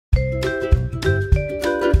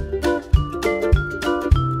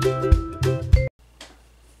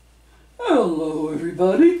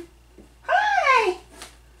everybody. Hi!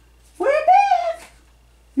 We're back!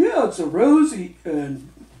 Yeah, it's a Rosie and...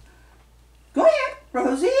 Go ahead,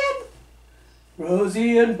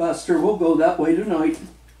 Rosie and Buster will go that way tonight.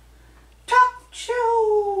 Talk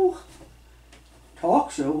show!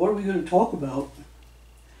 Talk show? What are we going to talk about?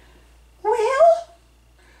 Well,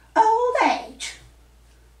 old age.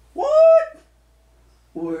 What?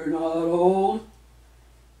 We're not old.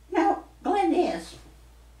 No, Glenn is.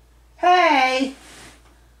 Hey!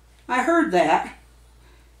 I heard that.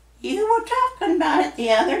 You were talking about it the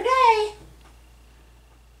other day.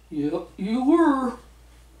 Yep, you were.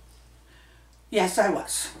 Yes, I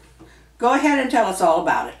was. Go ahead and tell us all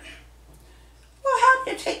about it. Well, how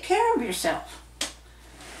do you take care of yourself?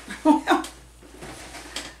 Well,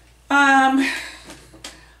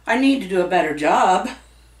 I need to do a better job.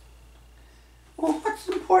 Well, what's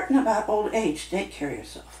important about old age to take care of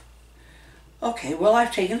yourself? Okay, well,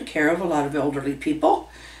 I've taken care of a lot of elderly people,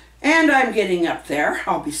 and I'm getting up there.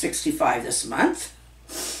 I'll be 65 this month.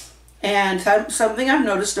 And something I've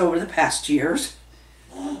noticed over the past years.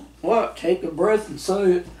 What? Take a breath and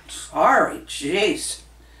say it. Sorry, jeez.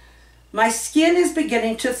 My skin is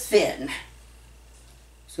beginning to thin.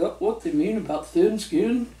 Is that what they mean about thin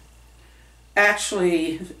skin?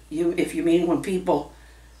 Actually, if you mean when people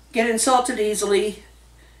get insulted easily,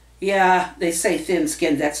 yeah, they say thin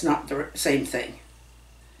skin. That's not the same thing.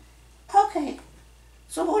 Okay,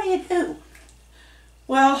 so what do you do?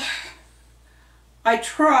 Well, I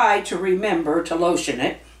try to remember to lotion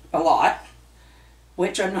it a lot,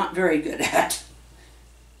 which I'm not very good at.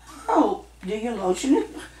 Oh, do you lotion it?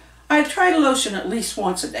 I try to lotion at least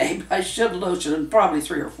once a day, but I should lotion it probably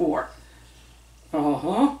 3 or 4.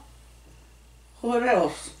 Uh-huh. What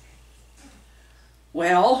else?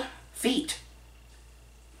 Well, feet.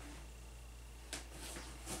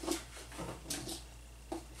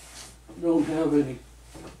 Don't have any.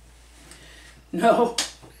 No.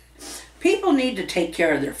 People need to take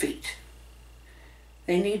care of their feet.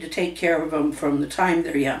 They need to take care of them from the time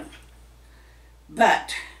they're young.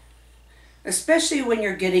 But, especially when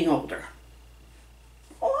you're getting older.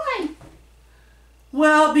 Why?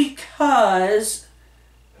 Well, because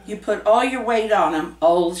you put all your weight on them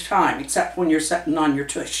all the time, except when you're sitting on your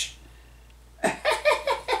tush. I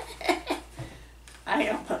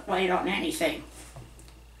don't put weight on anything.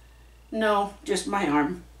 No, just my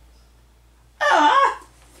arm. Ah!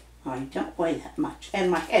 I don't weigh that much,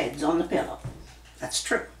 and my head's on the pillow. That's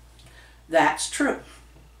true. That's true.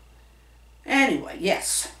 Anyway,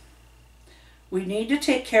 yes. We need to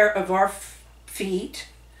take care of our feet.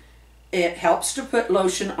 It helps to put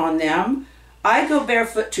lotion on them. I go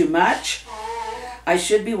barefoot too much. I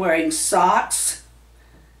should be wearing socks.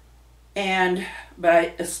 But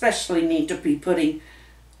I especially need to be putting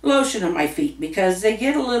lotion on my feet because they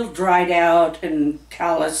get a little dried out and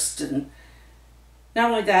calloused, and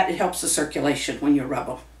not only that, it helps the circulation when you rub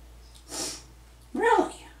them.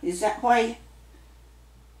 Really? Is that why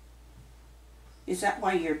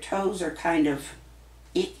your toes are kind of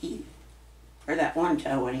icky? Or that one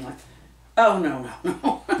toe anyway. Oh, no.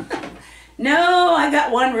 No, I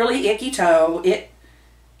got one really icky toe. It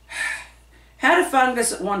had a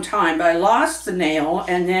fungus at one time, but I lost the nail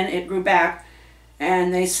and then it grew back.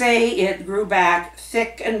 And they say it grew back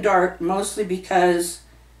thick and dark, mostly because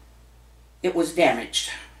it was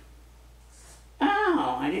damaged.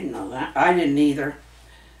 Oh, I didn't know that. I didn't either.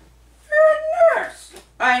 You're a nurse.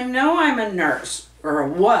 I know I'm a nurse, or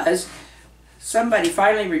was. Somebody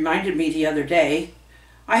finally reminded me the other day.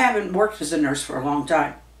 I haven't worked as a nurse for a long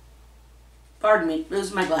time. Pardon me,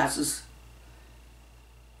 lose my glasses.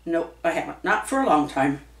 Nope, I haven't. Not for a long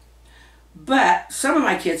time. But some of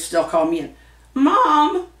my kids still call me in.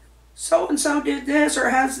 Mom, so-and-so did this or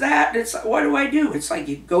has that. It's like, what do I do? It's like,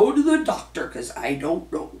 you go to the doctor because I don't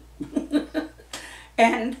know.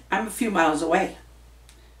 And I'm a few miles away.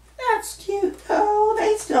 That's cute, though.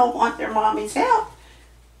 They still want their mommy's help.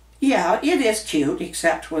 Yeah, it is cute,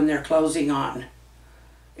 except when they're closing on.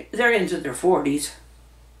 They're into their 40s.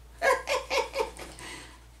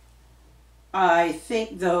 I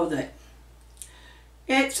think, though, that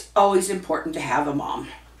it's always important to have a mom.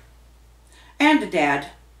 And a dad.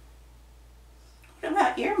 What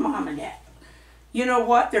about your mom and dad? You know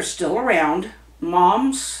what? They're still around.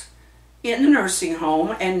 Mom's in the nursing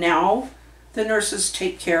home, and now the nurses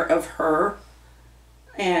take care of her.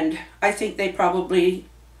 And I think they probably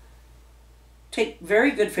take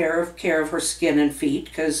very good care of her skin and feet,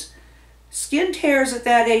 because skin tears at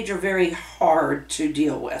that age are very hard to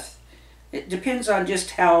deal with. It depends on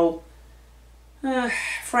just how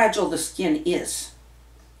fragile the skin is.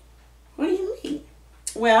 What do you mean?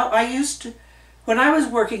 Well, when I was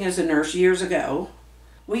working as a nurse years ago,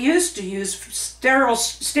 We used to use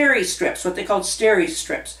steri strips, what they called steri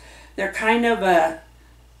strips. They're kind of a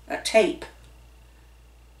tape,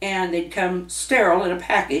 and they'd come sterile in a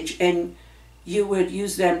package, and you would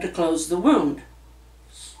use them to close the wound.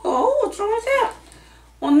 So, what's wrong with that?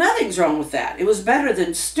 Well, nothing's wrong with that. It was better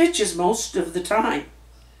than stitches most of the time.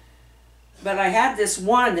 But I had this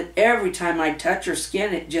one that every time I'd touch her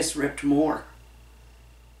skin, it just ripped more.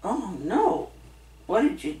 Oh no, what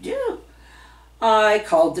did you do? I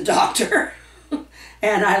called the doctor,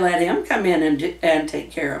 and I let him come in and take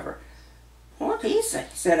care of her. What did he say?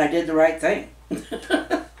 He said I did the right thing.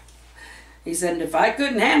 He said if I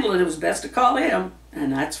couldn't handle it, it was best to call him,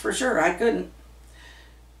 and that's for sure, I couldn't.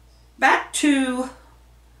 Back to,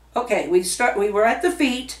 okay, we were at the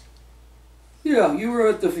feet. Yeah, you were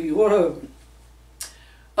at the feet. What happened?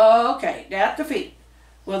 Okay, at the feet.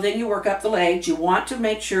 Well, then you work up the legs. You want to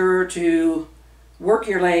make sure to work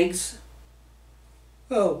your legs.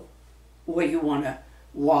 Oh. Well, you want to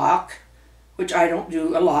walk, which I don't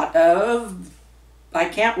do a lot of. I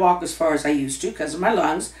can't walk as far as I used to because of my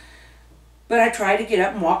lungs. But I try to get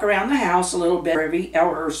up and walk around the house a little bit every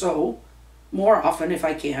hour or so. More often if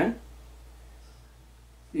I can.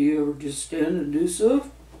 Do you ever just stand and do stuff?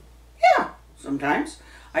 Yeah, sometimes.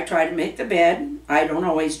 I try to make the bed. I don't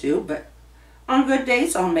always do, but on good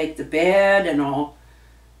days I'll make the bed, and I'll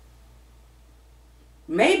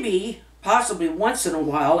maybe, possibly once in a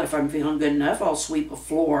while, if I'm feeling good enough, I'll sweep a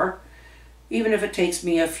floor. Even if it takes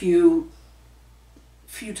me a few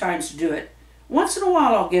times to do it. Once in a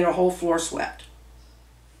while I'll get a whole floor swept.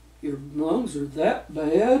 Your lungs are that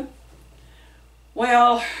bad?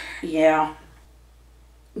 Well, yeah.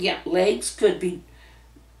 Yeah, legs could be.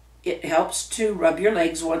 It helps to rub your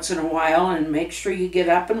legs once in a while and make sure you get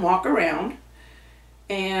up and walk around.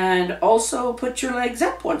 And also put your legs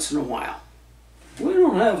up once in a while. We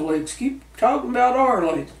don't have legs. Keep talking about our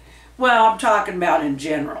legs. Well, I'm talking about in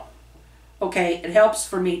general. Okay, it helps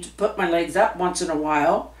for me to put my legs up once in a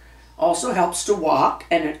while. Also helps to walk,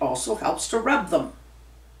 and it also helps to rub them.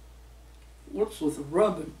 What's with the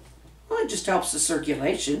rubbing? Well, it just helps the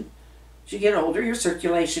circulation. As you get older, your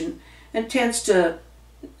circulation blood tends to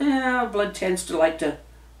like to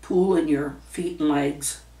pool in your feet and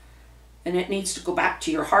legs. And it needs to go back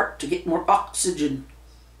to your heart to get more oxygen.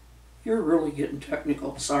 You're really getting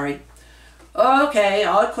technical, sorry. Okay,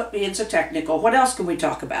 I'll quit being so technical. What else can we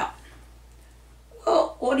talk about?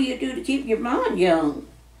 Well, what do you do to keep your mind young?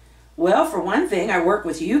 Well, for one thing, I work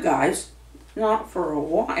with you guys. Not for a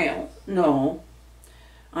while, no.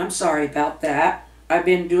 I'm sorry about that. I've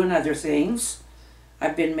been doing other things.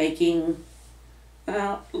 I've been making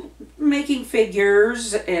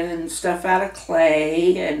figures and stuff out of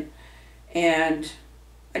clay, and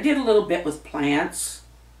I did a little bit with plants.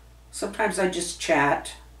 Sometimes I just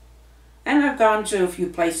chat. And I've gone to a few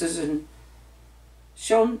places and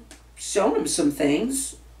shown them some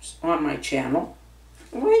things on my channel.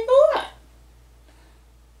 Like what?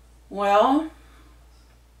 Well,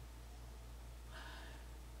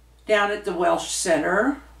 down at the Wealth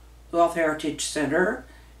Heritage Center,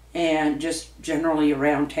 and just generally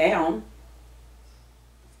around town.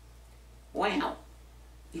 Wow.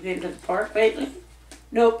 You been to the park lately?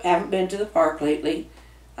 Nope, haven't been to the park lately.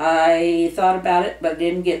 I thought about it, but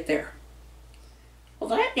didn't get there. Well,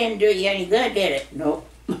 that didn't do you any good, did it? Nope.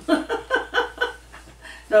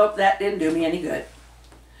 Nope, that didn't do me any good.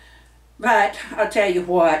 But I'll tell you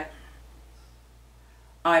what,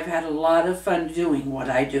 I've had a lot of fun doing what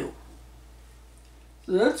I do.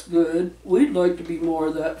 That's good. We'd like to be more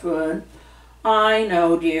of that fun. I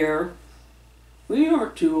know, dear. We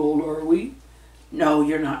aren't too old, are we? No,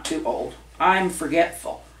 you're not too old. I'm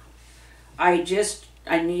forgetful. I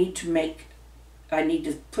need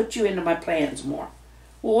to put you into my plans more.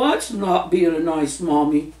 Well, that's not being a nice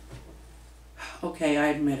mommy. Okay, I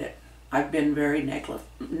admit it. I've been very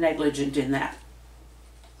negligent in that.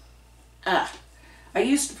 I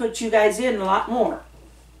used to put you guys in a lot more.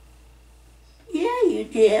 Yeah, you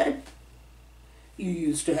did. You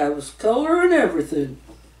used to have us color and everything.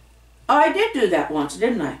 Oh, I did do that once,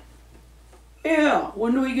 didn't I? Yeah,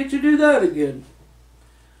 when do we get to do that again?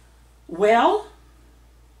 Well,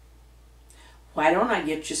 why don't I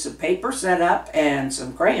get you some paper set up and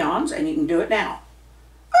some crayons, and you can do it now.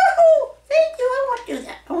 Oh, thank you. I want to do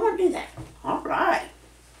that. I want to do that. All right.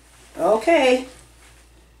 Okay.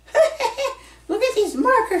 Look at these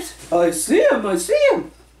markers. I see them. I see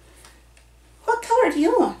them. What color do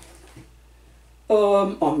you want?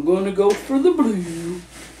 I'm going to go for the blue.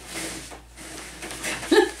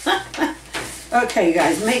 Okay,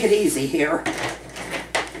 guys, make it easy here.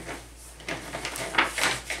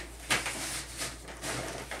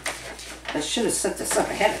 I should have set this up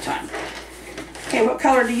ahead of time. Okay, what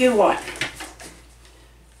color do you want?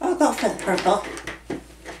 I'll go for the purple.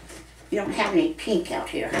 You don't have any pink out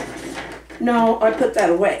here. No, I put that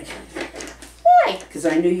away. Why? Because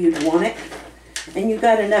I knew you'd want it. And you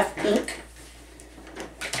got enough pink?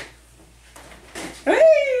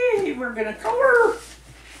 Hey, we're gonna color.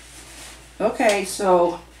 Okay,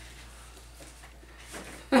 so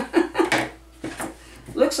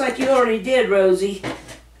looks like you already did, Rosie.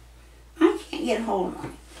 I can't get a hold of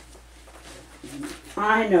mine.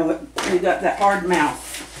 I know it. You got that hard mouth.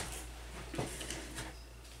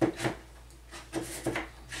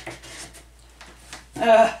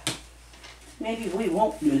 Maybe we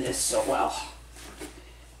won't do this so well.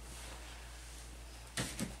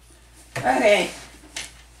 Okay.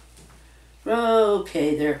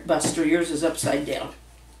 Okay, there, Buster. Yours is upside down.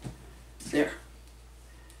 There.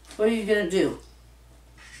 What are you gonna do?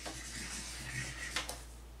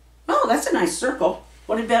 Oh, that's a nice circle.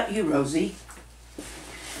 What about you, Rosie?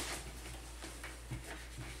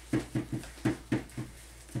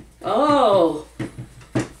 Oh,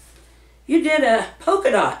 you did a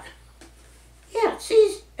polka dot. Yeah,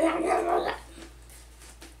 she's...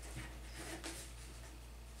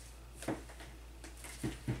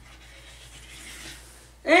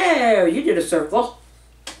 There, you did a circle.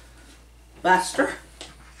 Buster.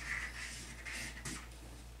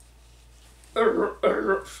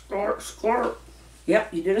 Squirt.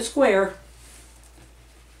 Yep, you did a square.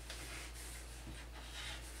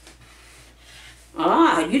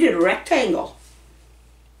 Ah, you did a rectangle.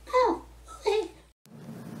 Oh, okay.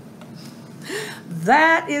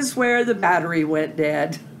 That is where the battery went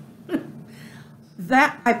dead.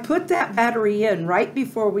 I put that battery in right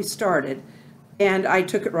before we started, and I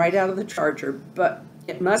took it right out of the charger, but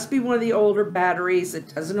it must be one of the older batteries.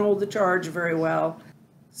 It doesn't hold the charge very well.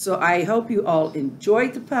 So I hope you all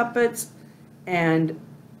enjoyed the puppets, and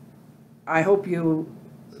I hope you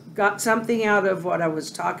got something out of what I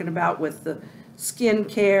was talking about with the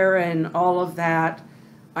skincare and all of that.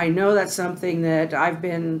 I know that's something that I've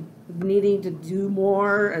been needing to do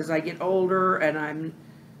more as I get older, and I'm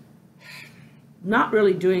not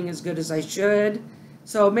really doing as good as I should.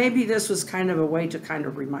 So maybe this was kind of a way to kind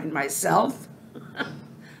of remind myself.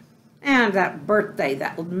 And that birthday,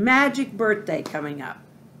 that magic birthday coming up.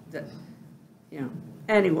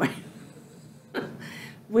 Anyway.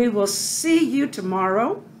 We will see you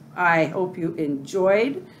tomorrow. I hope you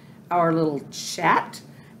enjoyed our little chat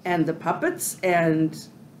and the puppets, and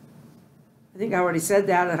I think I already said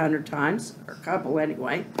that 100 times, or a couple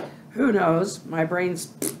anyway. Who knows? My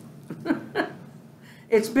brain's...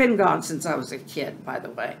 It's been gone since I was a kid, by the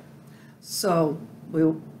way. So,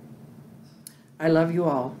 I love you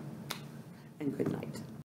all, and good night.